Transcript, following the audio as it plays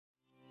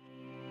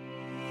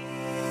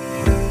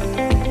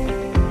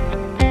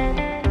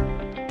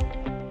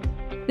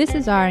This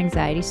is Our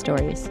Anxiety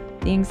Stories,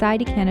 the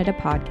Anxiety Canada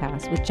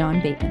podcast with John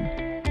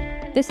Bateman.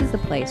 This is the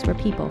place where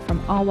people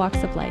from all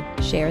walks of life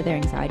share their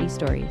anxiety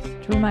stories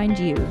to remind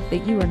you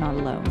that you are not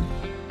alone.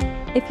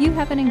 If you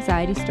have an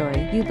anxiety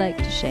story you'd like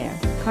to share,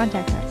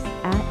 contact us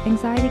at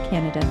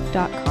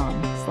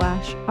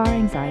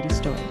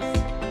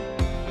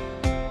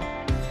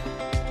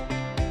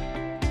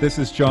anxietycanada.com/ouranxietystories. This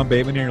is John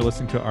Bateman, and you're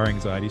listening to Our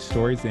Anxiety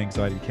Stories, the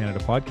Anxiety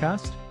Canada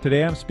podcast.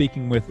 Today I'm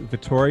speaking with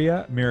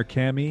Victoria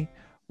Murakami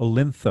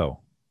Olintho.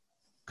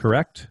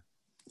 Correct?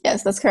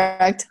 Yes, that's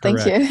correct.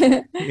 Thank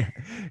you. Yeah.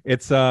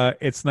 It's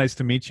nice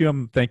to meet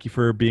you. Thank you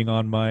for being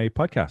on my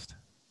podcast.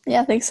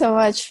 Yeah, thanks so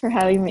much for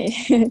having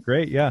me.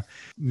 Great, yeah.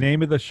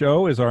 Name of the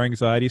show is Our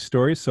Anxiety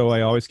Stories, so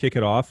I always kick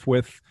it off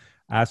with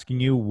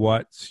asking you,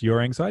 what's your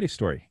anxiety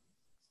story?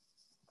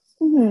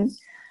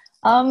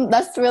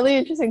 That's a really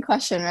interesting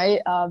question,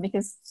 right?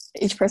 Because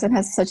each person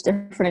has such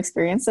different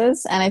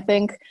experiences. And I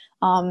think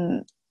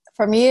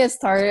for me, it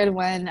started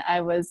when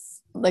I was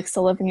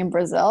still living in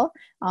Brazil.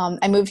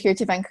 I moved here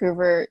to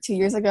Vancouver 2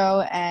 years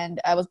ago,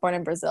 and I was born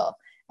in Brazil.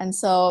 And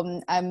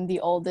so I'm the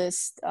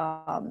oldest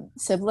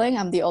sibling.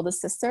 I'm the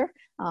oldest sister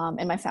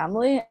in my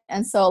family.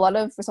 And so a lot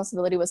of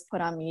responsibility was put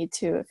on me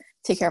to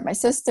take care of my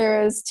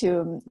sisters,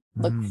 to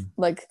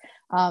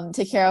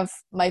take care of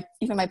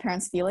even my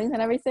parents' feelings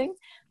and everything.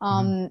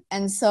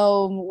 And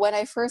so when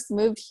I first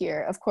moved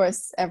here, of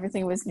course,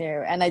 everything was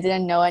new and I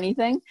didn't know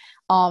anything.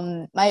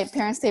 My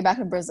parents stayed back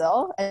in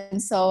Brazil.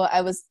 And so I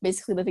was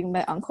basically living with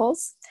my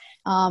uncles.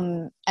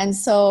 And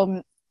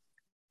so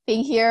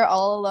being here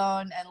all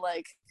alone and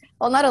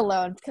not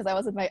alone because I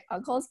was with my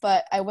uncles,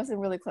 but I wasn't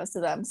really close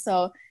to them.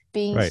 So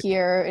being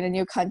here in a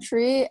new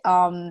country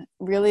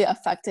really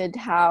affected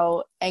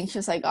how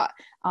anxious I got.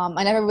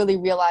 I never really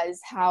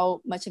realized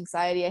how much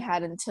anxiety I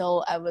had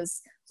until I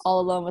was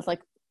all alone with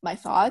my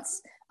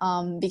thoughts.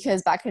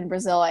 Because back in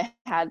Brazil, I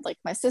had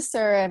my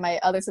sister and my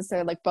other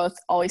sister both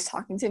always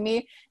talking to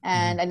me,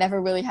 and I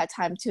never really had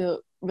time to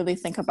really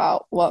think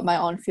about what my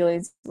own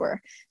feelings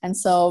were. And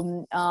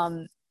so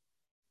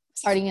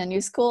starting a new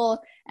school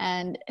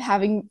and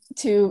having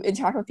to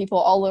interact with people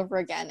all over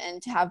again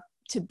and to have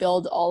to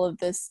build all of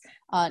this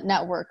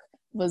network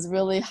was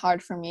really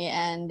hard for me,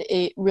 and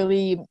it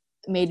really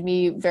made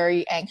me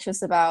very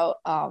anxious about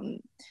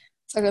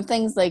sort of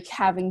things like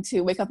having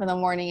to wake up in the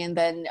morning and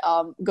then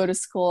go to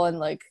school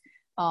and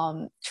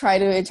try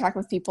to interact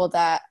with people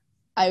that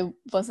I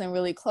wasn't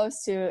really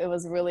close to. It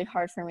was really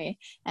hard for me,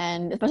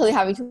 and especially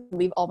having to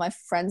leave all my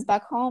friends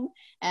back home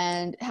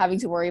and having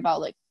to worry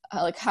about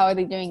how are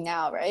they doing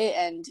now, right?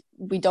 And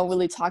we don't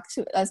really talk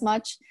to as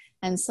much,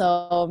 and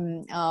so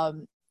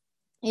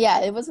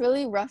yeah, it was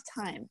really rough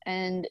time.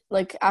 And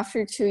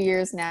after 2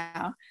 years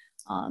now,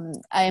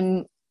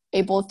 I'm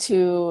able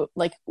to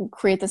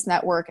create this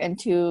network and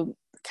to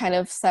kind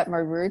of set my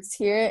roots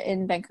here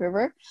in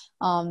Vancouver.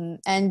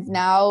 And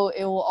now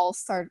it will all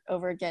start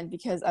over again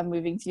because I'm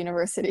moving to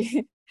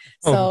university.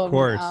 So, of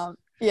course.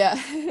 Yeah.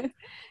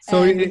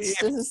 So it's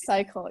just a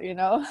cycle,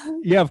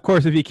 Yeah, of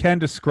course. If you can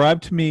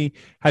describe to me,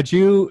 had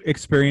you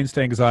experienced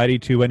anxiety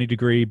to any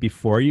degree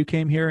before you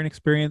came here and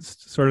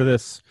experienced sort of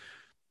this,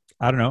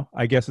 I don't know,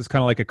 I guess it's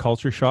kind of like a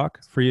culture shock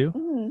for you?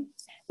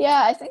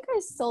 Yeah, I think I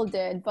still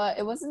did, but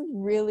it wasn't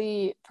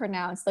really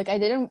pronounced. I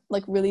didn't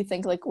really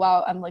think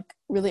wow, I'm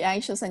really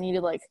anxious. I need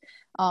to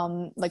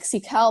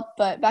seek help.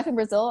 But back in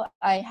Brazil,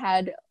 I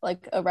had a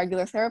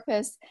regular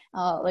therapist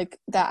that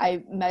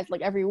I met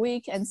every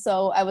week, and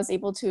so I was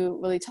able to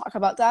really talk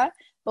about that.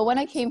 But when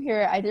I came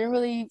here, I didn't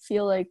really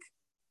feel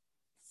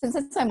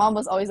since my mom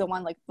was always the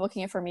one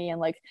booking it for me and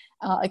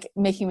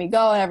making me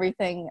go and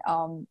everything.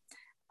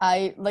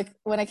 I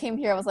when I came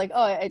here, I was oh,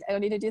 I don't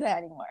need to do that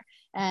anymore.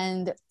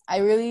 And I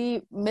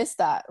really miss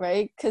that,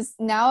 right? Because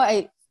now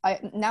I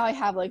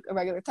have a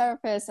regular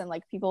therapist and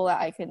people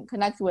that I can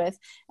connect with,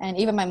 and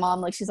even my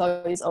mom, she's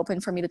always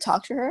open for me to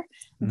talk to her.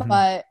 But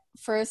when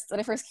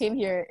I first came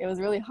here, it was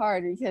really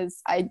hard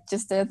because I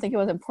just didn't think it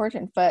was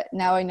important. But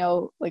now I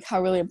know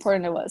how really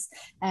important it was.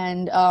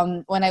 And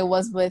when I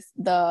was with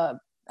the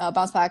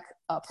Bounce Back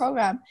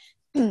program,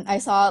 I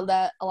saw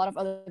that a lot of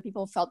other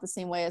people felt the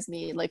same way as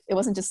me. It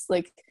wasn't just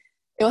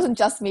it wasn't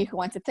just me who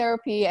went to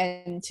therapy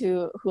and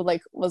who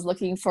was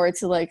looking forward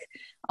to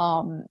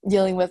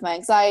dealing with my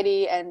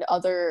anxiety and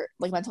other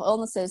mental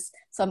illnesses.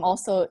 So I'm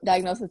also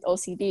diagnosed with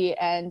OCD,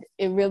 and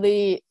it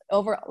really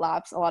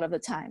overlaps a lot of the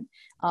time.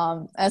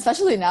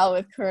 Especially now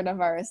with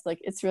coronavirus,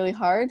 it's really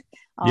hard.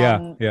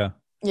 Yeah,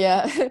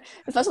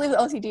 especially with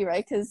OCD,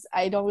 right? Because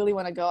I don't really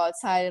want to go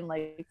outside and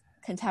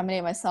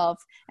contaminate myself,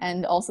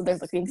 and also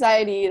there's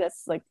anxiety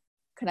that's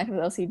connected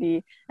with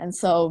OCD. And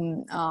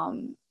so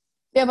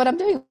yeah, but I'm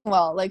doing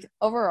well.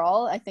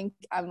 Overall, I think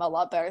I'm a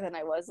lot better than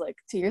I was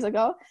 2 years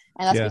ago,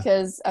 and that's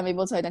because I'm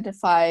able to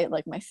identify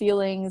my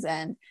feelings,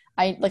 and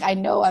I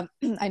know I'm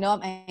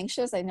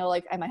anxious. I know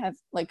I might have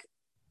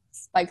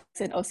spikes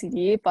in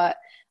OCD, but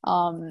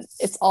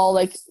it's all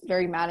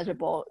very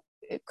manageable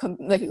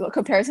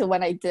compared to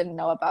when I didn't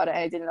know about it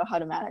and I didn't know how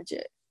to manage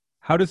it.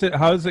 How does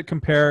it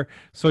compare?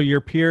 So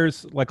your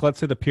peers, like let's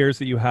say the peers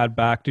that you had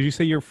back, did you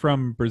say you're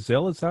from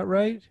Brazil? Is that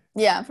right?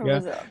 Yeah, I'm from Yeah.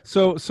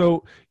 Brazil.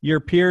 So your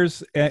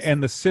peers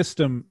and the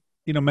system,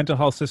 mental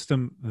health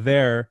system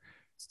there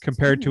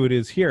compared to it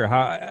is here.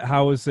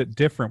 How is it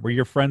different? Were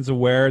your friends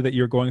aware that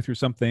you're going through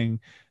something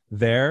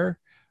there?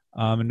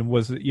 And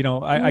was it,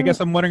 I guess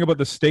I'm wondering about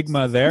the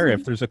stigma there,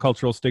 if there's a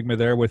cultural stigma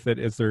there with it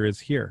as there is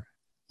here.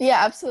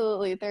 Yeah,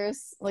 absolutely.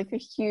 There's like a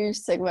huge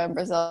stigma in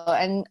Brazil.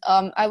 And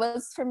I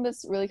was from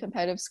this really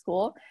competitive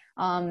school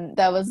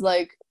that was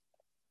like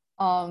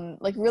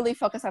really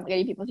focused on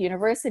getting people to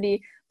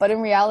university, but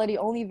in reality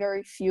only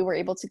very few were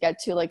able to get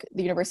to like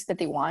the university that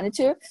they wanted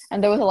to,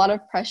 and there was a lot of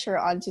pressure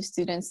onto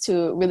students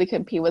to really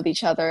compete with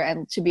each other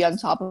and to be on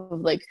top of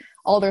like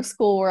all their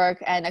schoolwork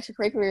and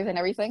extracurriculars and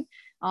everything.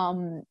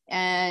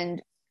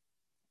 And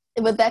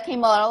with that came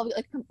a lot of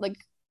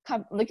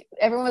like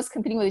everyone was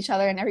competing with each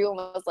other and everyone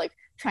was like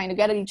trying to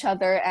get at each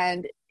other,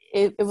 and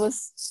it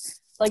was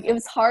like it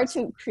was hard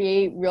to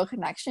create real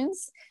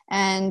connections.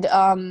 And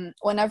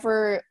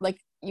whenever like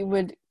you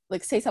would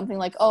like say something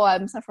like, oh,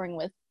 I'm suffering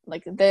with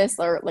like this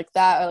or like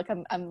that, or like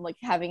I'm like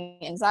having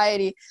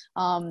anxiety,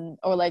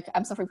 or like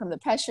I'm suffering from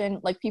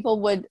depression, like people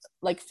would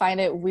like find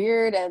it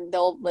weird and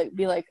they'll like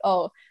be like,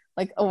 oh,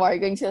 are you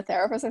going to a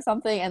therapist or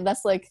something? And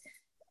that's like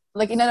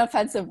in an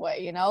offensive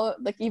way,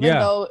 like even Yeah.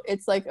 though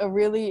it's like a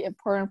really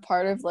important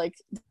part of like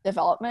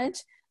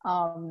development.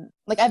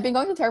 Like I've been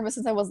going to therapy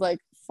since I was like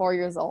 4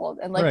 years old,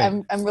 and like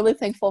Right. I'm really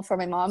thankful for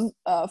my mom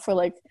for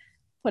like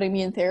putting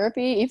me in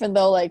therapy, even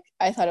though like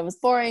I thought it was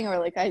boring or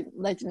like I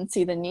didn't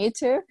see the need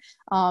to.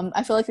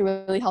 I feel like it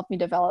really helped me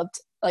develop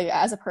like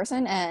as a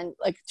person and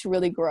like to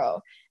really grow.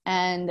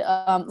 And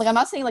like I'm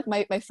not saying like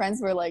my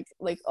friends were like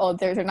oh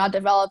they're not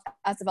developed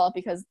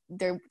because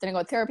they didn't go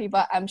to therapy,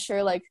 but I'm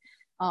sure like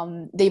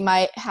they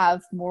might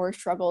have more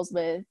struggles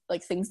with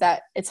like things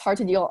that it's hard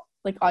to deal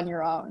like on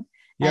your own.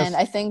 And Yes.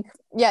 I think,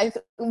 yeah,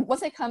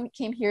 once I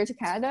came here to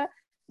Canada,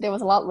 there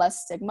was a lot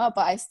less stigma,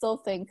 but I still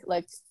think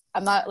like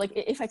I'm not like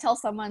if I tell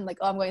someone like,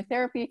 oh, I'm going to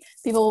therapy,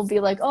 people will be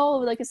like, oh,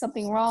 like is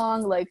something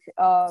wrong? Like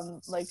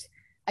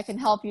I can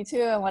help you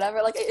too and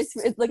whatever. Like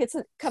it's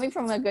coming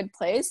from a good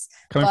place,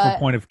 Coming from a but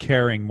point of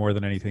caring more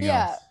than anything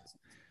yeah, else.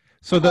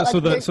 So the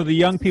but like so the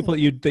young people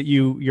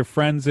your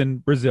friends in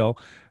Brazil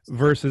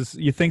versus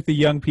you think the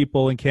young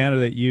people in Canada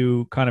that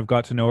you kind of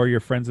got to know, or your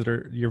friends that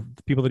are your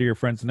people that are your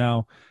friends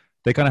now,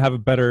 they kind of had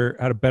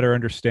a better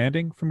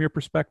understanding from your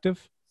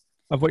perspective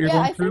of what you're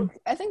yeah, going through?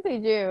 I think they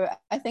do.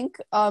 I think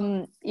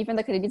even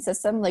the Canadian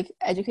system, like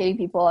educating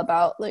people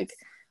about like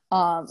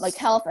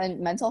health and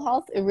mental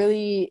health, it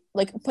really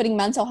like putting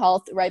mental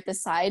health right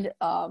beside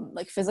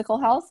like physical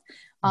health.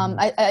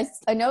 Mhm.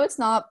 I know it's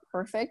not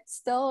perfect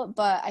still,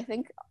 but I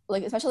think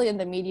like especially in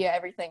the media,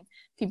 everything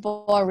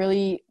people are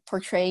really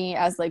portraying it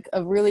as like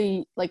a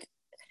really like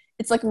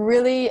it's like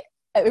really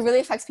it really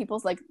affects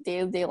people's like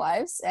day-to-day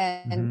lives.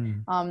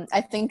 And Mhm.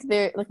 I think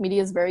their like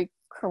media is very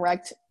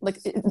correct, like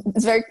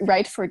it's very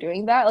right for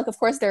doing that. Like of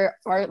course there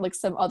are like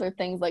some other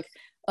things like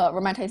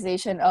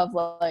romanticization of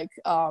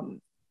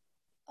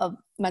of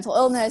mental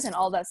illness and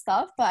all that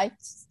stuff, but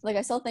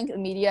I still think the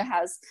media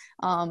has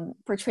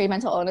portrayed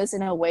mental illness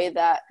in a way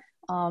that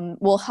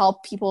will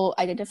help people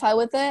identify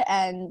with it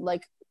and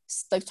like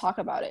talk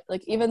about it.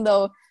 Like even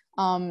though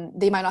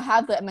they might not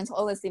have the mental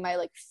illness, they might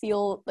like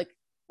feel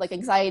like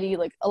anxiety.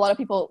 Like a lot of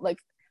people, like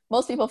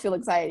most people feel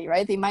anxiety,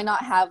 right? They might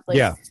not have like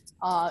Yeah.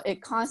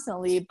 it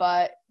constantly,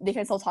 but they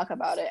can still talk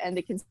about it and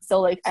they can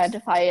still like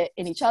identify it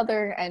in each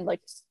other and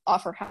like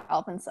offer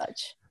help and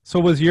such. So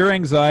was your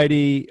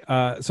anxiety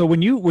so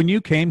when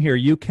you came here,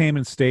 you came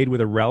and stayed with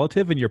a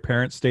relative and your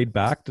parents stayed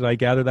back? Did I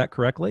gather that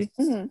correctly?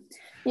 Mm-hmm.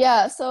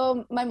 Yeah,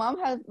 so my mom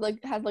had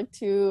like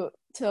two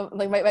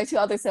like my two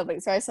other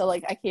siblings, right? So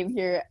like I came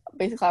here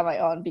basically on my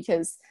own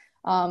because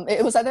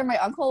it was either my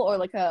uncle or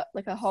like a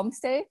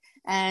homestay,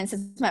 and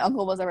since my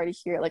uncle was already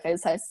here, like I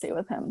decided to stay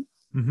with him.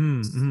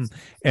 Mhm. Mhm.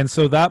 And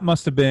so that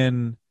must have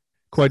been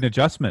quite an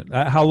adjustment.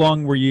 How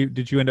long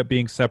did you end up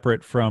being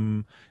separate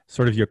from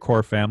sort of your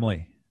core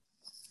family?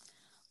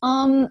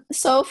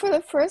 So for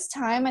the first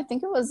time, I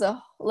think it was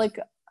a like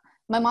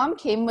my mom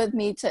came with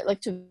me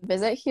to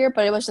visit here,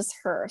 but it was just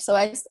her. So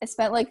I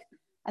spent like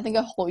I think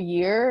a whole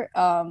year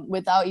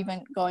without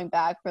even going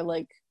back or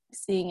like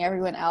seeing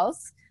everyone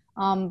else.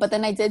 But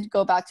then I did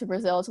go back to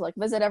Brazil to like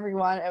visit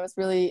everyone. It was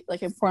really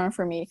like important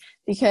for me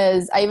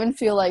because I even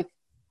feel like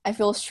I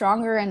feel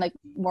stronger and like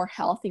more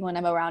healthy when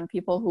I'm around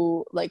people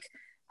who like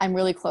I'm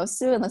really close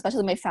to, and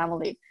especially my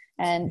family.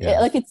 And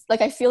Yeah. it's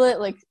like I feel it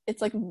like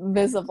it's like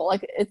visible,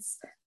 like it's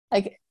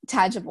like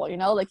tangible,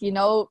 like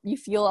you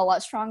feel a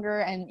lot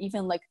stronger and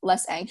even like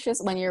less anxious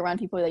when you're around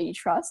people that you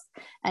trust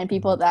and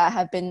people Mhm. that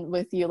have been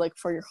with you like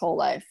for your whole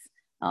life.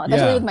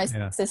 Especially with Yeah, my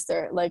yeah.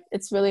 sister, like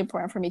it's really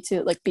important for me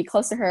to like be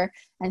close to her,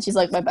 and she's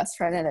like my best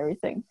friend and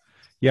everything.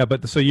 Yeah,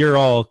 but so you're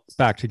all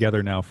back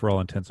together now for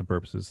all intents and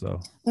purposes though.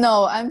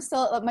 No, I'm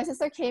still my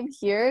sister came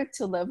here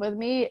to live with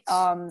me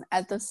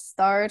at the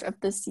start of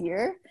this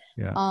year,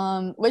 Yeah.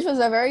 which was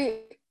a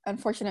very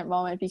unfortunate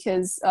moment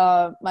because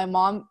my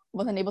mom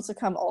wasn't able to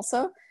come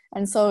also,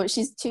 and so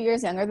she's 2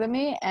 years younger than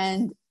me,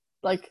 and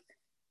like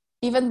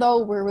even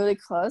though we're really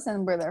close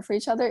and we're there for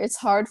each other, it's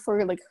hard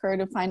for like her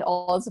to find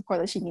all the support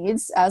that she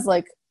needs as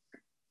like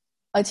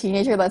a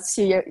teenager that's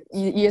 2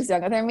 years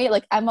younger than me.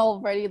 Like I'm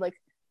already like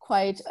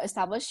quite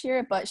established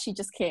here, but she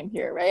just came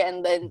here, right?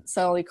 And then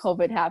suddenly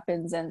COVID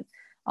happens, and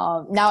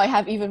now I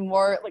have even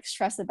more like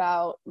stress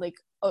about like,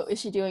 oh, is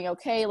she doing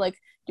okay? Like,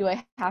 do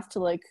I have to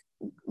like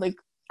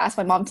ask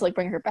my mom to like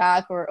bring her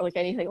back or like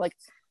anything? Like,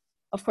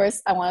 of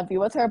course I want to be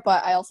with her,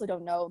 but I also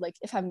don't know like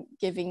if I'm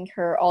giving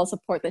her all the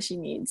support that she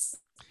needs.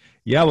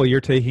 Yeah, well, you're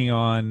taking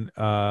on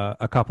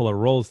a couple of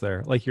roles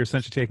there. Like you're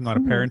essentially taking on a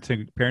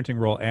parenting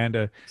role and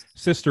a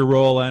sister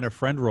role and a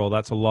friend role.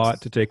 That's a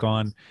lot to take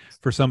on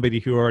for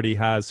somebody who already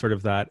has sort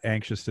of that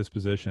anxious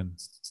disposition.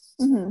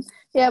 Mm-hmm.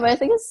 Yeah, but I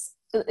think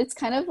it's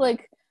kind of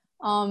like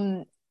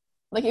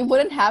it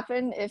wouldn't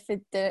happen if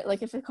it didn't,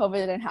 like if COVID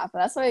didn't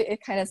happen. That's why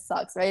it kind of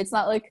sucks, right? It's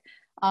not like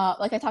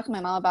I talked to my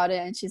mom about it,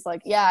 and she's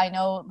like, yeah, I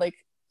know, like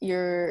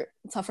you're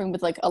suffering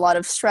with like a lot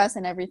of stress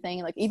and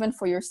everything, like even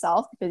for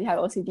yourself because you have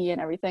OCD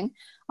and everything,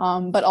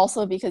 but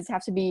also because you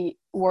have to be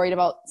worried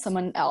about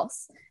someone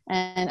else.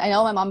 And I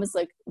know my mom is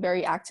like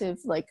very active,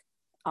 like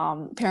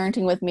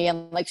parenting with me,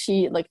 and like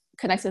she like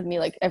connects with me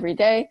like every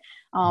day,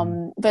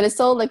 but it's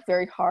still like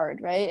very hard,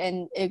 right?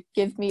 And it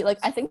gives me like,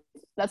 I think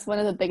that's one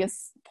of the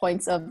biggest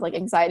points of like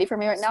anxiety for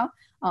me right now,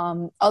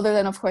 other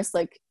than of course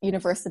like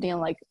university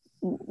and like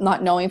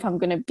not knowing if I'm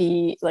going to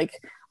be like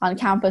on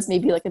campus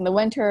maybe like in the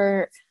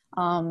winter,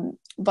 but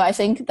I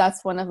think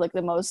that's one of like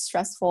the most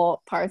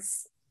stressful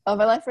parts of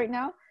my life right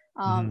now.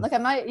 Like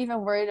I'm not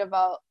even worried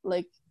about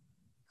like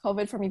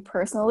COVID for me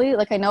personally.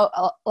 Like I know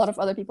a lot of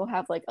other people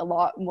have like a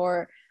lot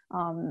more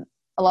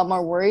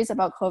worries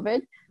about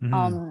COVID,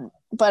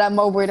 but I'm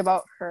more worried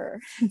about her.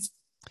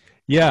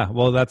 Yeah,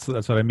 well, that's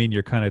what I mean.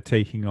 You're kind of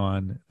taking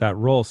on that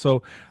role.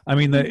 So, I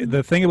mean,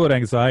 the thing about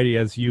anxiety,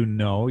 as you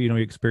know, you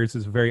experience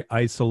is a very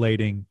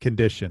isolating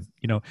condition.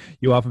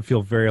 You often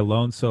feel very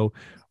alone. So,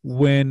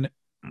 when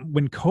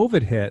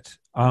COVID hit,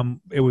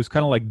 it was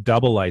kind of like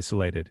double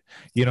isolated.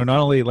 Not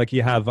only like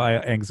you have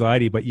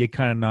anxiety, but you're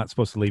kind of not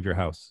supposed to leave your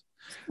house.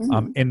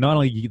 And not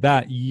only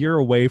that, you're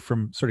away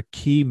from sort of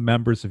key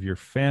members of your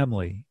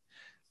family.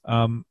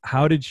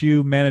 How did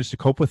you manage to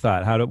cope with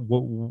that?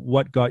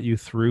 What got you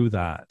through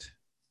that?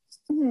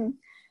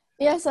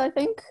 Yeah, so I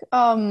think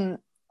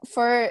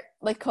for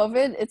like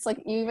COVID, it's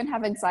like you even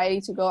have anxiety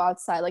to go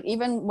outside. Like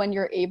even when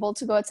you're able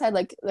to go outside,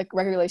 like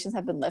regulations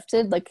have been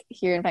lifted, like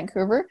here in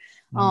Vancouver,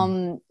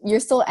 you're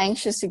still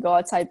anxious to go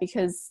outside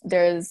because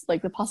there's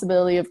like the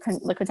possibility of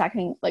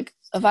contacting like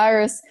a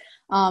virus.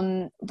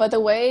 But the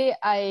way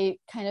I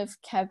kind of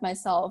kept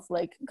myself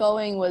like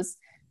going was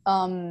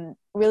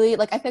really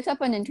like I picked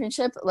up an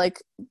internship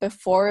like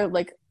before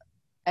like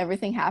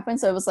everything happened,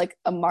 so it was like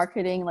a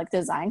marketing like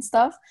design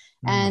stuff,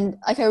 and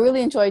like I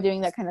really enjoy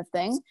doing that kind of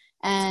thing.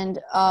 And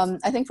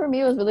I think for me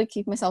it was really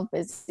keep myself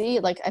busy.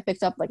 Like I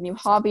picked up like new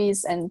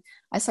hobbies and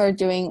I started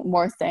doing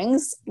more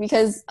things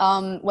because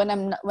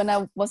when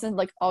I wasn't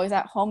like always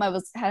at home, I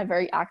had a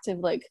very active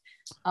like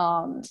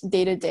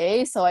day to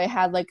day. So I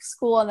had like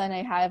school, and then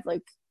I had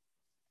like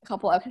a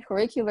couple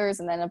extracurriculars,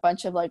 and then a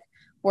bunch of like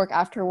work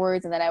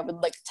afterwards, and then I would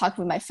like talk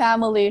with my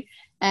family.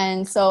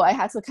 And so I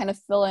had to kind of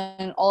fill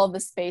in all of the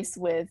space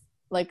with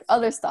like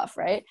other stuff,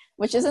 right?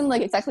 Which isn't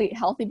like exactly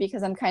healthy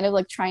because I'm kind of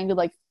like trying to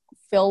like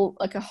fill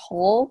like a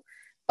hole,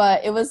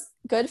 but it was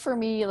good for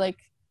me like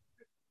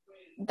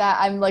that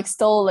I'm like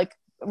still like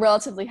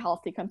relatively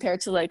healthy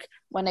compared to like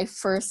when I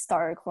first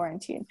started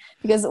quarantine.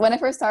 Because when I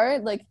first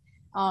started, like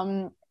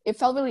it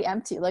felt really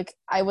empty. Like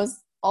I was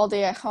all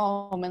day at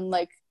home, and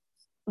like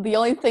the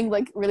only thing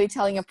like really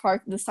telling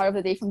apart the start of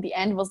the day from the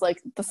end was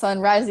like the sun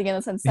rising and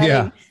the sun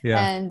setting.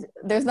 And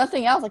there's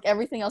nothing else. Like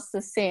everything else is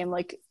the same.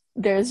 Like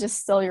there's just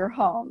still your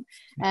home.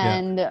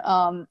 And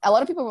a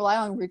lot of people rely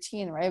on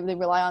routine, right? They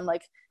rely on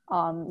like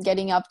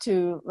getting up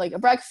to like a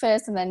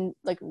breakfast and then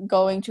like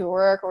going to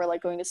work or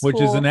like going to school,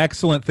 which is an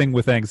excellent thing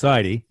with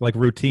anxiety. Like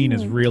routine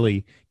is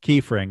really key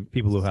for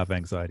people who have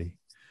anxiety.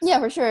 Yeah,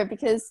 for sure.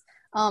 Because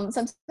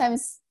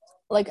sometimes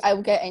like I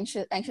would get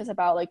anxious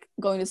about like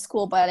going to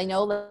school, but I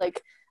know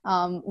like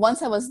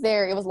once I was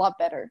there, it was a lot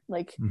better.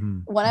 Like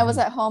when I was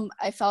at home,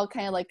 I felt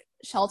kind of like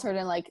sheltered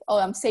and like, oh,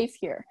 I'm safe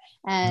here,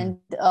 and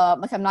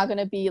like I'm not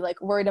gonna be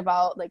like worried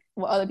about like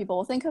what other people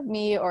will think of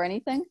me or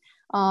anything.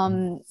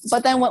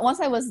 But then once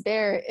I was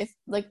there, if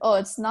like, oh,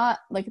 it's not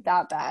like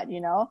that bad,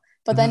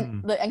 but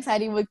then the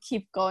anxiety would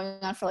keep going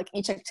on for like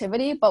each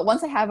activity. But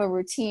once I have a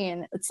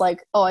routine, it's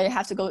like, oh, I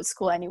have to go to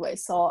school anyway,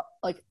 so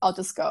like I'll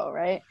just go,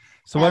 right?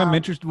 So what I'm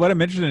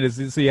interested in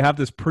is, so you have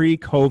this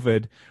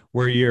pre-COVID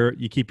where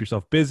you keep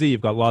yourself busy,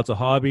 you've got lots of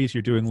hobbies,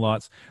 you're doing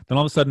lots, then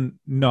all of a sudden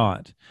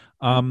not.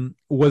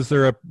 Was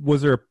there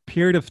a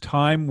period of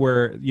time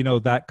where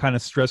that kind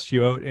of stressed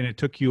you out, and it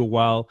took you a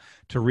while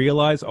to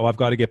realize, oh, I've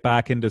got to get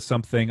back into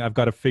something, I've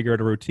got to figure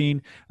out a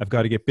routine, I've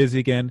got to get busy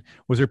again?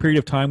 Was there a period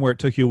of time where it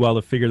took you a while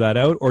to figure that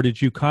out, or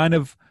did you kind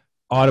of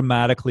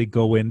automatically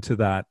go into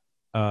that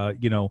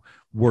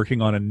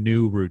working on a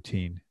new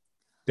routine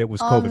that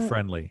was COVID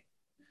friendly?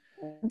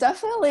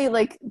 Definitely,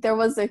 like there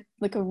was a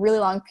really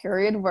long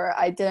period where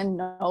I didn't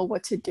know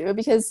what to do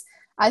because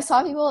I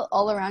saw people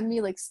all around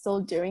me like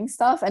still doing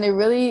stuff, and it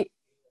really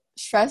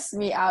stressed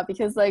me out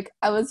because like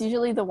I was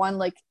usually the one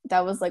like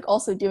that was like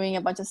also doing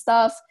a bunch of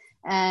stuff,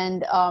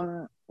 and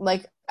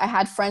like I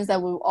had friends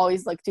that would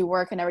always like do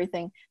work and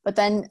everything. But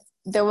then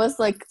there was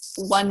like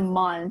 1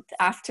 month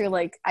after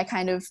like I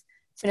kind of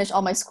finished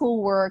all my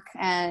schoolwork,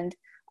 and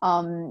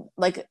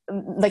like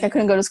I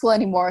couldn't go to school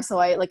anymore, so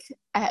I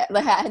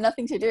had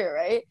nothing to do,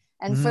 right?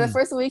 And for the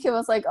first week it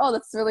was like, oh,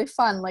 that's really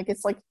fun, like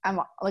it's like I'm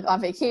like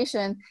on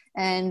vacation,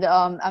 and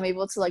I'm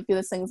able to like do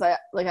the things that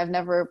like I've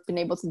never been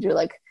able to do,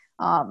 like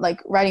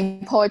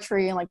writing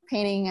poetry and like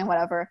painting and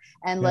whatever,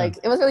 and like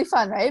it was really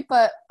fun, right?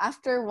 But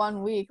after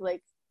 1 week,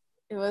 like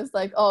it was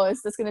like, oh,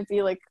 is this gonna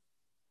be like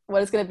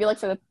what it's gonna be like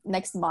for the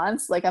next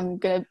months? Like I'm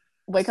gonna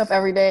wake up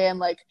every day and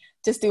like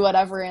just do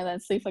whatever and then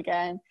sleep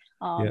again.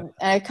 And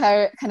I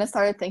kind of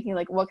started thinking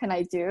like, what can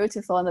I do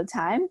to fill in the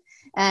time?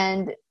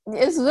 And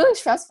it's really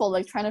stressful,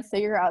 like trying to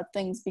figure out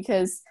things,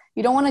 because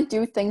you don't want to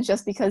do things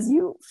just because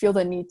you feel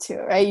the need to,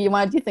 right? You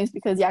want to do things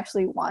because you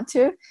actually want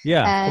to.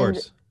 Yeah, and of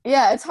course.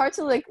 yeah, it's hard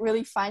to like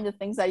really find the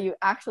things that you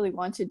actually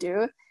want to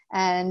do,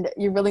 and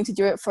you're willing to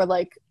do it for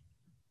like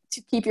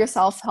to keep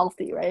yourself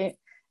healthy, right?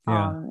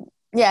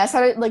 I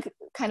started like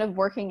kind of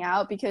working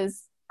out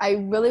because I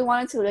really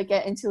wanted to like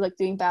get into like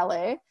doing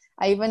ballet.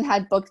 I even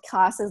had booked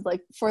classes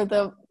like for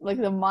the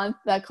month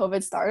that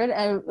COVID started,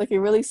 and like it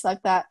really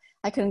sucked that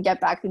I couldn't get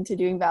back into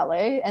doing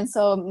ballet. And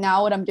so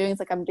now what I'm doing is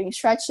like I'm doing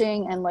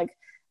stretching and like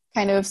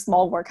kind of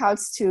small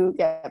workouts to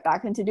get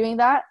back into doing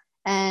that.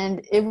 And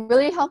it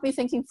really helped me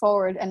thinking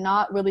forward and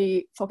not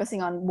really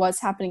focusing on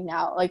what's happening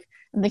now. Like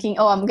I'm thinking,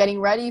 oh, I'm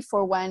getting ready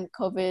for when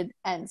COVID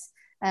ends,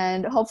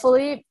 and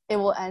hopefully it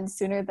will end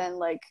sooner than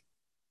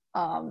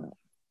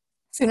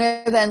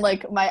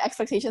my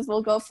expectations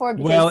will go for.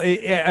 Because, well,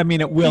 I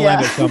mean, it will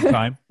end at some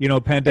time. You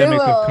know,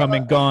 pandemics have come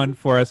and gone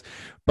for us.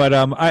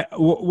 But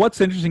what's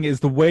interesting is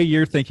the way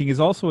you're thinking is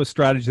also a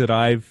strategy that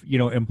I've,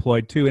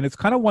 employed too. And it's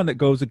kind of one that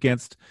goes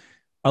against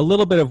a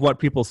little bit of what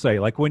people say.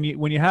 Like when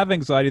you have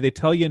anxiety, they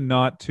tell you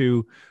not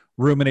to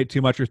ruminate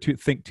too much or to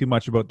think too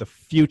much about the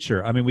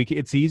future. I mean,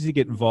 it's easy to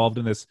get involved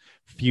in this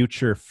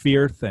future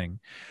fear thing.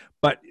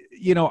 But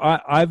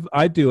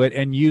I do it,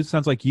 and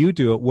sounds like you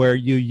do it, where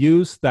you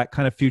use that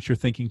kind of future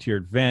thinking to your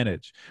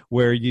advantage,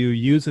 where you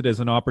use it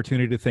as an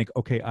opportunity to think,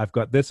 okay, I've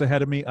got this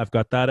ahead of me, I've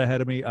got that ahead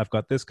of me, I've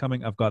got this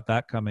coming, I've got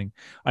that coming.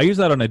 I use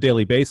that on a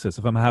daily basis.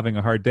 If I'm having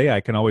a hard day,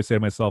 I can always say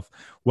to myself,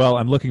 well,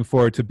 I'm looking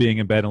forward to being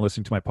in bed and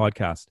listening to my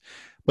podcast.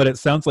 But it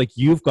sounds like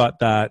you've got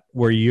that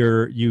where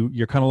you're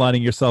kind of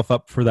lining yourself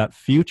up for that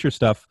future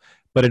stuff,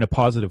 but in a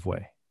positive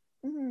way.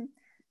 Mm-hmm.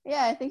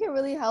 Yeah, I think it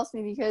really helps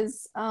me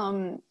because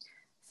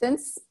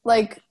since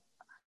like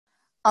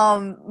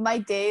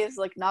my day is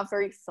like not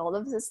very filled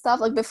with this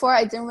stuff. Like before,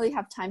 I didn't really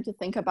have time to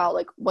think about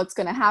like what's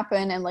gonna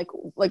happen and like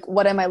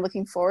what am I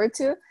looking forward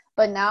to.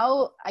 But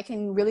now I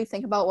can really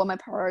think about what my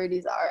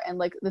priorities are and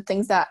like the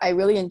things that I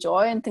really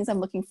enjoy and things I'm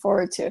looking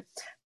forward to.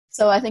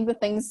 So I think the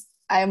things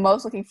I'm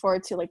most looking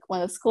forward to, like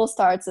when the school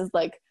starts, is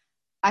like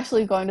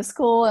actually going to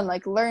school and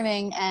like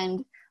learning,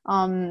 and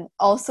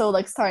also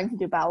like starting to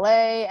do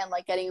ballet and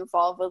like getting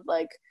involved with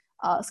like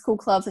school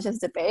clubs such as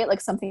debate,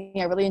 like something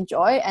I really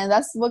enjoy, and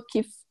that's what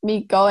keeps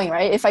me going,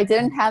 right? If I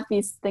didn't have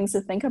these things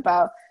to think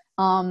about,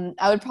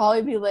 I would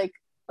probably be like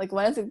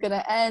when is it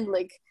gonna end?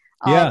 Like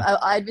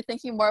I'd be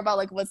thinking more about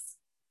like what's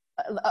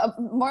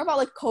more about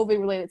like COVID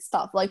related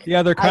stuff. Like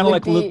they're kind of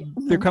like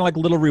they're kind of like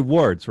little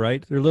rewards,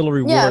 right? They're little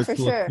rewards. Yeah, for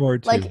to sure. Look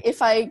forward to. Like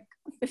if I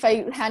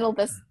handle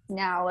this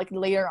now, like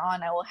later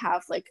on, I will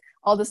have like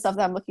all the stuff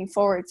that I'm looking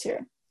forward to.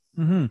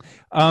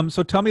 Mm-hmm.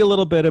 So tell me a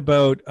little bit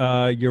about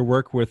your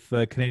work with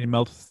the Canadian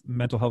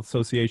Mental Health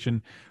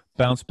Association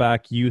Bounce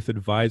Back Youth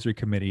Advisory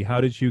Committee. How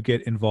did you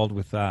get involved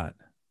with that?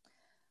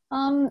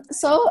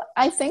 So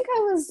I think I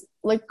was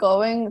like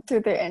going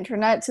through the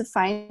internet to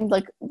find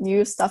like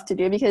new stuff to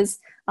do because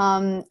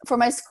for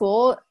my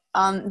school,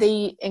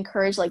 they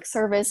encourage like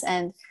service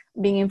and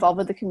being involved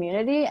with the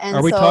community. And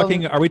are we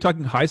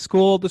talking high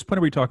school at this point?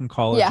 Or are we talking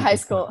college? Yeah, high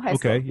school.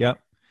 Okay, yeah.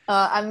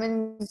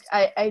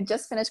 I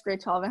just finished grade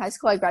 12 in high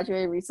school. I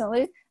graduated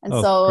recently. And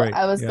great.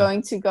 I was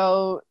going to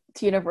go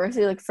to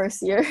university like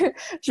first year,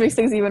 which makes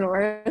things even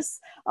worse.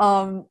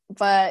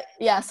 But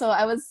yeah, so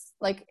I was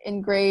like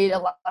in grade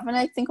 11,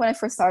 I think, when I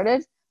first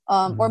started,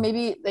 or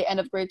maybe the end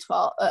of grade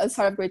 12,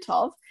 start of grade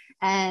 12.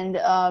 And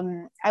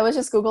I was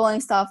just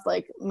Googling stuff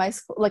like my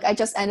school, like I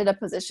just ended a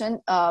position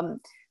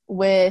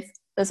with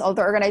this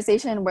other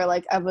organization where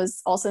like I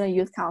was also in a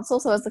youth council.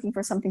 So I was looking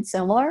for something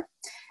similar.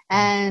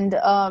 And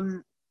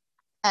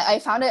I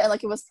found it, and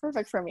like it was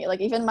perfect for me. Like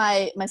even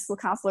my school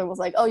counselor was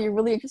like, "Oh, you're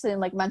really interested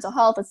in like mental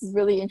health. This is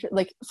really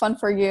like fun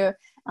for you."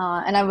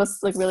 And I was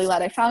like really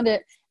glad I found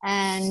it.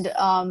 And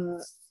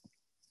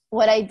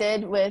what I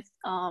did with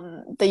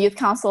the youth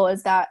council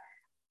is that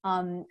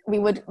we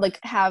would like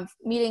have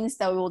meetings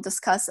that we will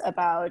discuss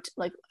about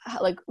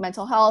like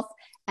mental health,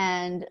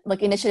 and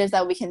like initiatives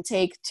that we can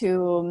take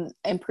to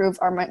improve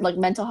our like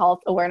mental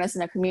health awareness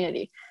in our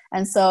community.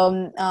 And so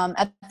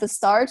at the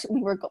start,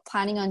 we were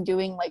planning on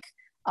doing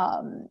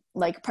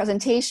like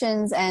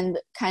presentations and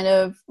kind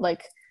of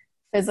like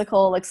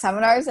physical like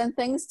seminars and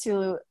things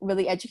to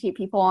really educate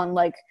people on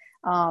like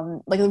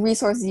the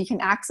resources you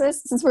can access.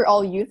 Since we're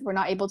all youth, we're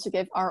not able to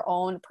give our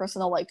own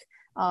personal like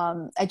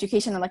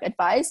education and like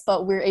advice,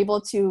 but we're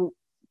able to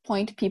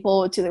point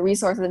people to the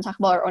resources and talk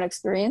about our own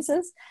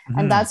experiences. Mm-hmm.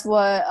 And that's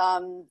what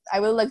I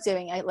really like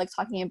doing. I like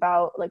talking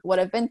about like what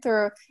I've been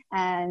through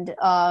and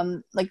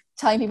like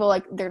telling people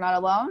like they're not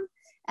alone.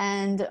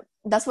 And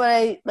that's what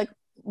I like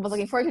was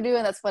looking forward to do,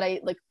 and that's what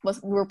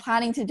we were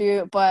planning to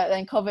do, but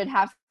then COVID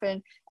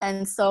happened,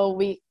 and so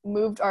we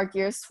moved our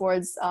gears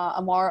towards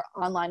a more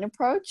online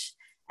approach.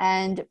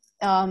 And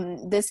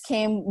this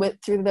came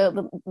through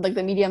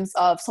the mediums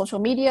of social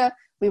media.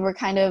 We were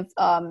kind of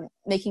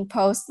making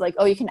posts like,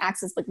 oh, you can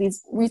access like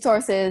these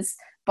resources,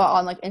 but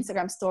on like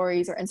Instagram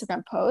stories or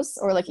Instagram posts,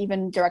 or like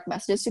even direct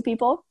messages to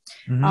people.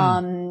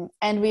 Mm-hmm.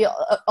 And we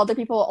other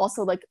people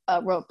also like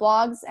wrote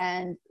blogs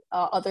and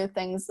other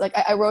things. Like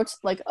I wrote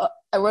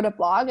a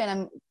blog, and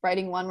I'm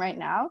writing one right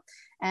now.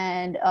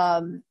 And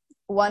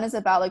one is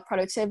about like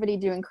productivity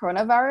during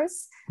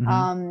coronavirus,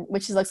 mm-hmm.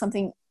 Which is like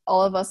something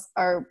all of us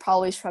are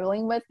probably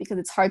struggling with, because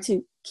it's hard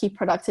to keep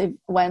productive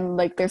when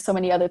like there's so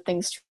many other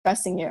things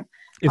stressing you.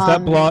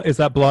 Is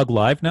that blog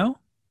live now?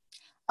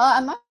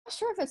 I'm not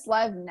sure if it's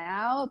live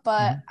now,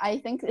 but mm-hmm. I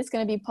think it's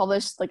going to be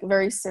published like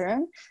very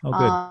soon. Oh,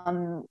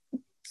 good.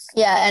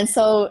 Yeah, and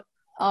so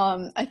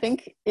I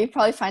think you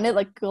probably find it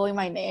like Googling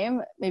my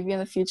name maybe in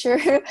the future.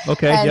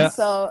 Okay. And yeah.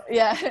 So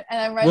yeah, and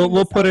I'm writing.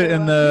 We'll put it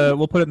in the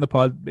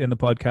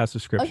podcast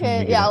description.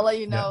 Okay. Yeah, I'll let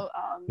you know.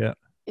 Yeah.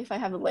 If I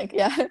have the link.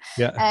 Yeah.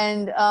 Yeah.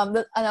 And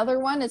another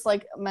one is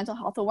like mental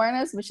health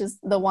awareness, which is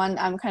the one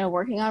I'm kind of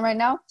working on right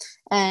now.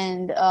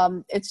 And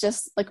it's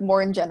just like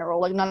more in general,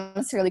 like not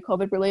necessarily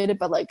COVID related,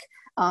 but like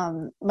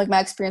my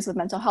experience with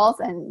mental health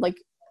and like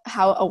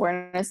how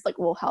awareness like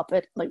will help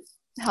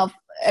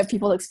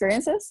people's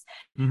experiences.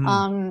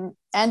 Mm-hmm.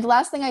 And the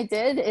last thing I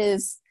did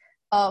is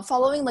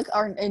following like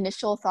our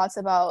initial thoughts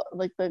about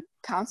like the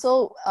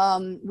council.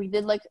 We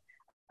did like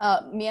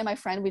me and my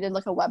friend, we did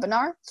like a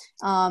webinar.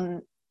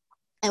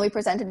 And we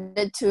presented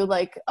it to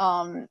like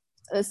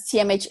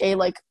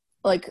CMHA,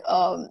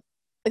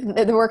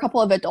 there were a couple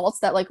of adults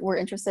that like were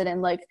interested in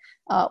like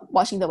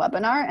watching the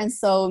webinar, and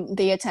so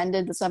they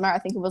attended the webinar. I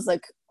think it was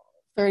like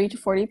 30 to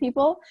 40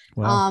 people.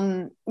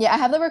 Wow. Yeah, I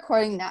have the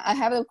recording now. I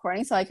have the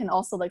recording, so I can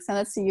also like send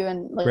it to you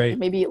and like Great.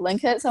 Maybe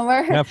link it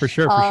somewhere. Yeah, for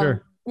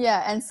sure.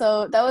 Yeah, and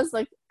so that was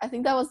like, I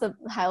think that was the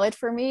highlight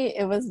for me.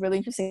 It was really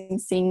interesting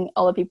seeing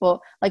all the people.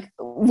 Like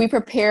we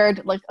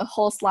prepared like a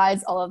whole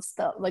slides, all of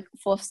stuff, like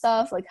full of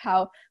stuff, like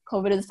how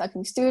COVID is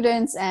affecting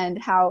students and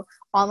how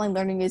online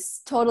learning is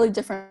totally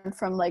different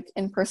from like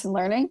in-person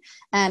learning,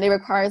 and it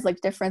requires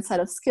like different set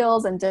of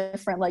skills and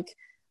different like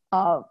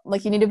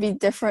you need to be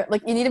different,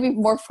 like you need to be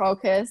more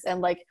focused,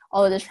 and like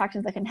all the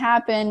distractions that can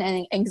happen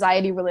and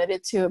anxiety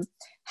related to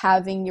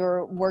having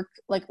your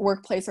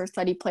workplace or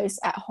study place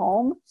at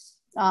home.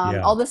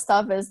 All this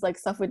stuff is like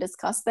stuff we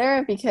discussed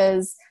there,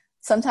 because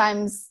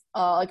sometimes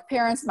like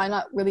parents might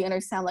not really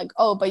understand like,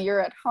 oh, but you're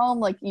at home,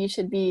 like you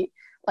should be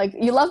like,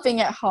 you love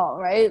being at home,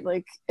 right?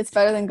 Like it's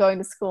better than going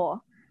to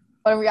school.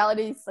 But in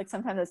reality, it's like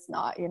sometimes it's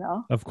not, you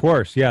know? Of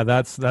course. Yeah,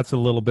 that's a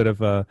little bit of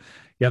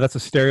that's a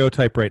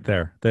stereotype right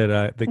there,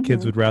 that the mm-hmm.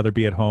 kids would rather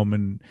be at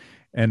home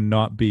and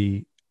not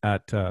be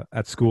at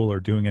school or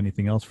doing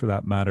anything else for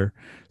that matter.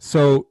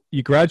 So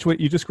you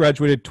just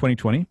graduated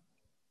 2020.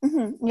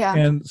 Mm-hmm. Yeah.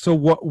 And so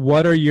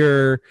what are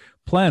your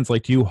plans?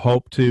 Like, do you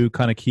hope to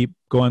kind of keep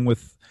going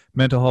with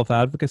mental health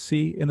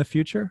advocacy in the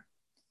future?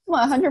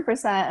 Well,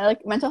 100%.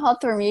 Like mental health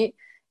for me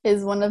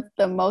is one of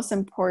the most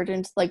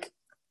important, like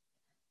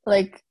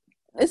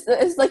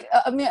it's like,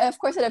 I mean, of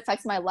course it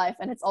affects my life,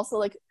 and it's also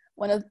like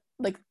one of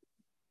like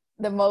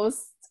the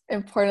most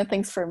important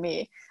things for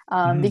me.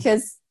 Mm-hmm.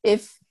 Because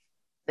if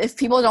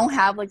people don't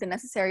have like the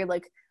necessary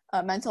like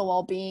mental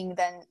well-being,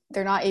 then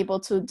they're not able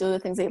to do the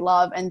things they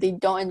love, and they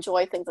don't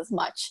enjoy things as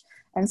much.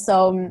 And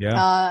so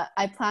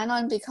I plan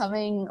on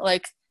becoming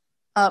like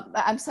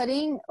I'm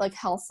studying like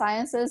health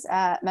sciences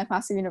at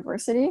McMaster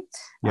University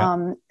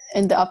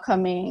in the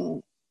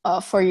upcoming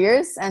 4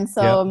 years. And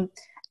so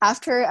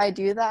after I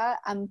do that,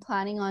 I'm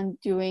planning on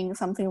doing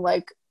something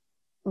like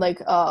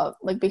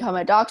become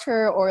a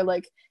doctor, or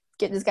like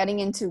getting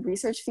into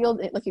research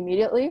field like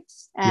immediately.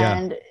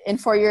 And in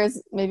 4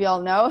 years maybe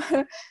I'll know.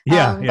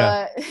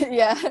 But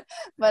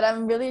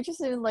I'm really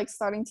interested in like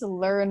starting to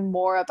learn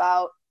more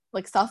about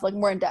like stuff like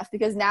more in depth,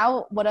 because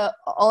now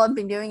all I've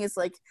been doing is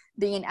like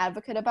being an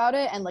advocate about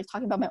it and like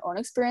talking about my own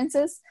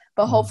experiences,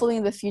 but hopefully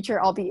in the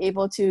future I'll be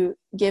able to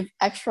give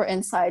extra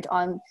insight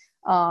on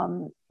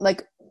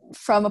like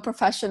from a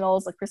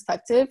professional's like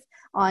perspective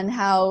on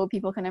how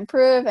people can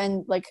improve,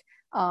 and like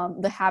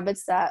the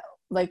habits that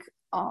like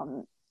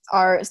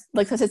are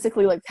like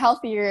statistically like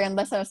healthier and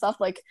less kind of stuff.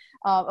 Like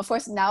of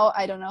course now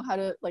I don't know how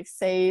to like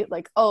say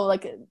like, oh,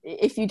 like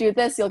if you do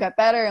this you'll get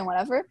better and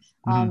whatever.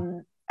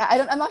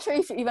 I'm not sure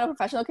if even a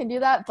professional can do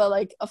that, but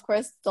like of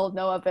course they'll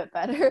know a bit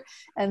better.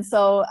 And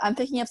so I'm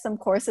picking up some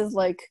courses,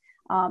 like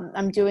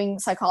I'm doing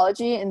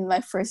psychology in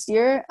my first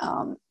year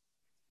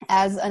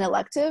as an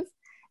elective,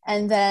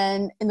 and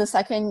then in the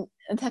second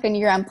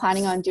year I'm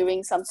planning on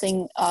doing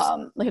something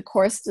like a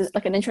course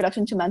like an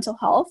introduction to mental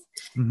health.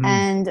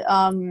 And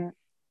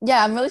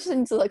yeah, I'm really just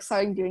into like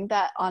starting doing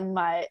that on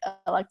my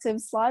elective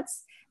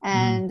slots,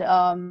 and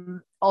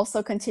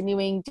also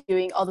continuing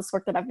doing all this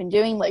work that I've been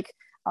doing, like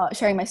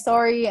sharing my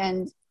story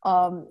and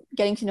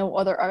getting to know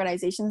other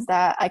organizations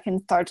that I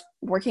can start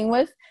working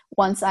with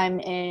once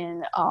I'm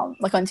in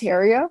like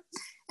Ontario.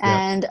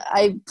 And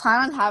I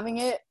plan on having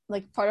it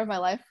like part of my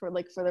life for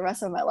the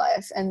rest of my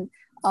life. And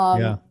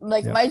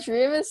my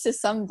dream is to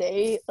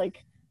someday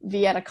like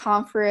be at a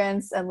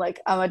conference and like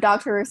I'm a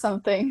doctor or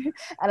something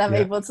and I'm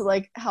able to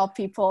like help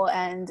people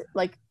and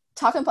like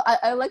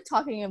I like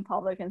talking in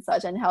public and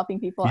such and helping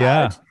people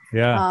out.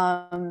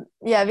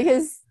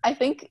 Because I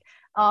think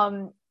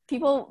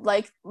people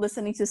like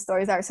listening to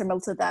stories that are similar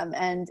to them,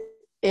 and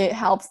it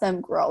helps them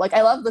grow. Like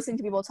I love listening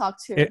to people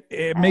talk too.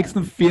 It makes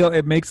them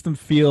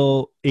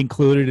feel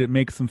included. It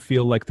makes them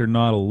feel like they're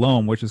not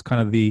alone, which is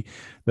kind of the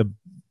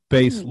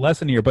base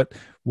lesson here. But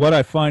what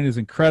I find is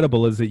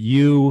incredible is that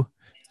you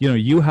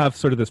have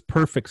sort of this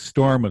perfect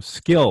storm of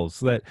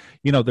skills that,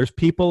 there's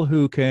people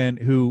who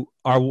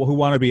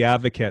want to be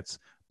advocates,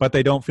 but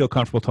they don't feel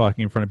comfortable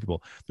talking in front of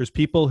people. There's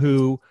people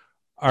who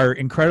are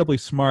incredibly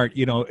smart,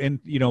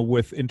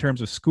 in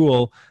terms of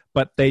school,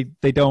 but they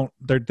don't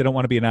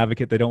want to be an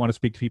advocate. They don't want to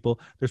speak to people.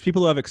 There's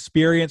people who have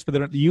experience,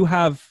 but you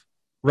have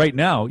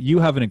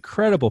an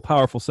incredible,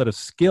 powerful set of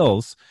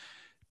skills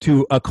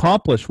to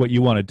accomplish what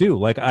you want to do.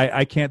 Like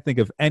I can't think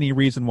of any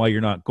reason why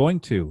you're not going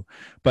to,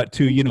 but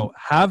to,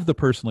 have the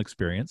personal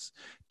experience,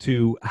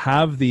 to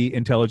have the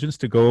intelligence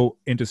to go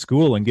into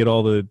school and get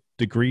all the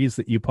degrees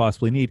that you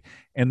possibly need.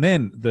 And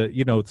then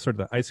sort of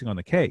the icing on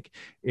the cake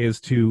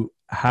is to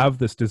have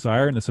this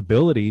desire and this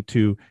ability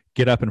to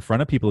get up in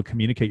front of people and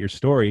communicate your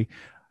story.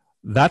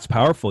 That's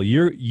powerful.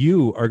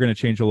 You are going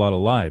to change a lot of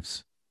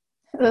lives.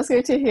 That's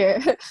great to hear.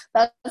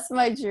 That's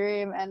my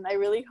dream. And I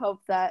really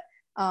hope that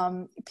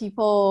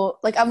people,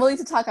 like, I'm willing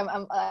to talk.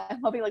 I'm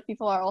hoping like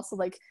people are also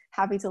like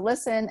happy to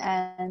listen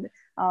and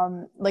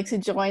like to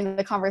join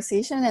the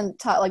conversation and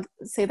talk, like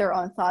say their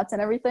own thoughts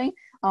and everything.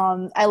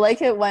 I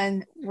like it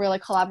when we're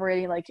like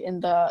collaborating like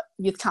in the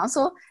youth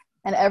council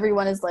and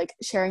everyone is like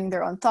sharing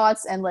their own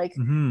thoughts and like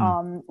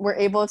we're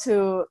able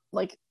to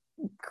like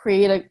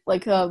create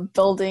a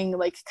building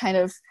like kind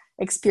of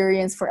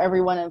experience for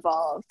everyone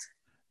involved.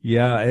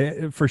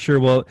 Yeah, for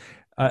sure. Well,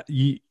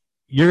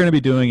 you're going to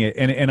be doing it,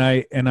 and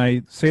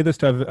I say this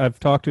to I've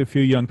talked to a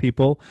few young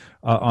people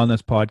on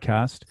this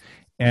podcast,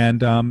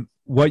 and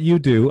what you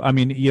do. I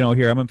mean,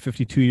 here I'm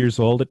 52 years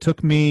old. It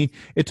took me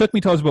till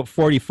I was about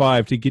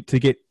 45 to get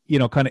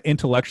kind of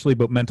intellectually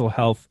about mental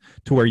health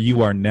to where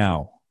you are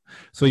now.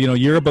 So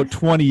you're about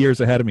 20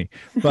 years ahead of me,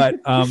 but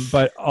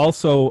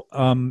also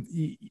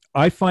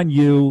I find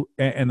you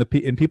and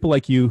people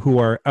like you who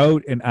are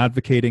out and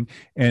advocating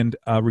and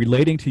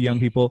relating to young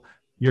people.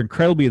 You're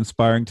incredibly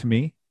inspiring to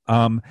me.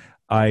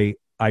 I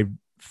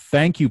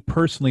thank you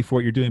personally for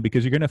what you're doing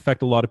because you're going to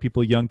affect a lot of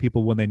people, young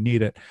people, when they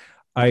need it.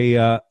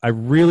 I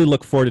really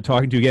look forward to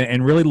talking to you again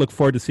and really look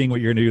forward to seeing what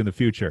you're going to do in the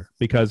future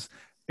because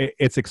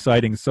it's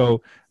exciting.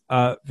 So.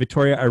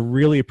 Victoria, I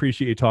really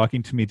appreciate you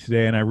talking to me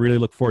today, and I really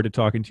look forward to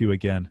talking to you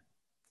again.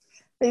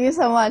 Thank you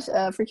so much.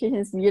 Appreciation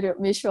is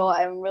mutual.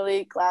 I'm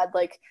really glad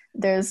like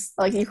there's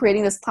like you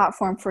creating this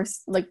platform for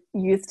like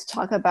youth to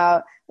talk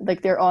about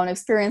like their own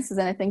experiences,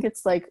 and I think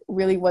it's like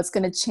really what's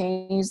going to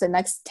change the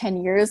next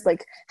 10 years,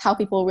 like how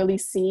people really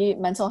see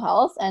mental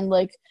health. And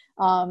like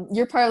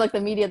you're part of like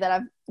the media that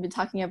I've been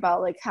talking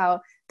about, like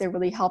how they're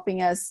really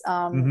helping us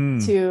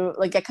to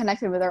like get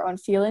connected with our own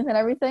feelings and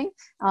everything.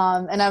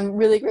 And I'm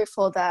really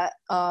grateful that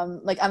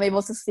like I'm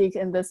able to speak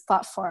in this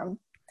platform.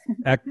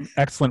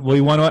 Excellent.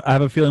 Well, I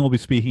have a feeling we'll be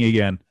speaking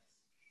again.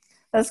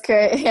 That's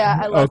great. Yeah,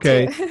 I love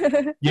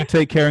to. You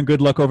take care and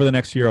good luck over the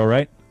next year. All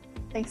right.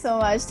 Thanks so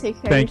much.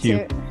 Take care. Thank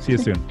you. See you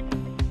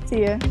soon.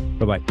 See you.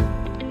 Bye-bye.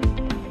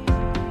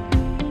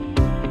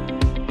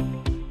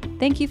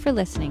 Thank you for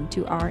listening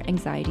to our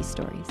Anxiety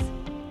Stories.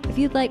 If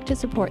you'd like to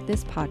support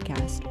this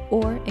podcast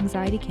or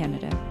Anxiety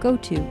Canada, go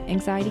to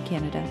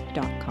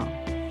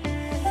anxietycanada.com.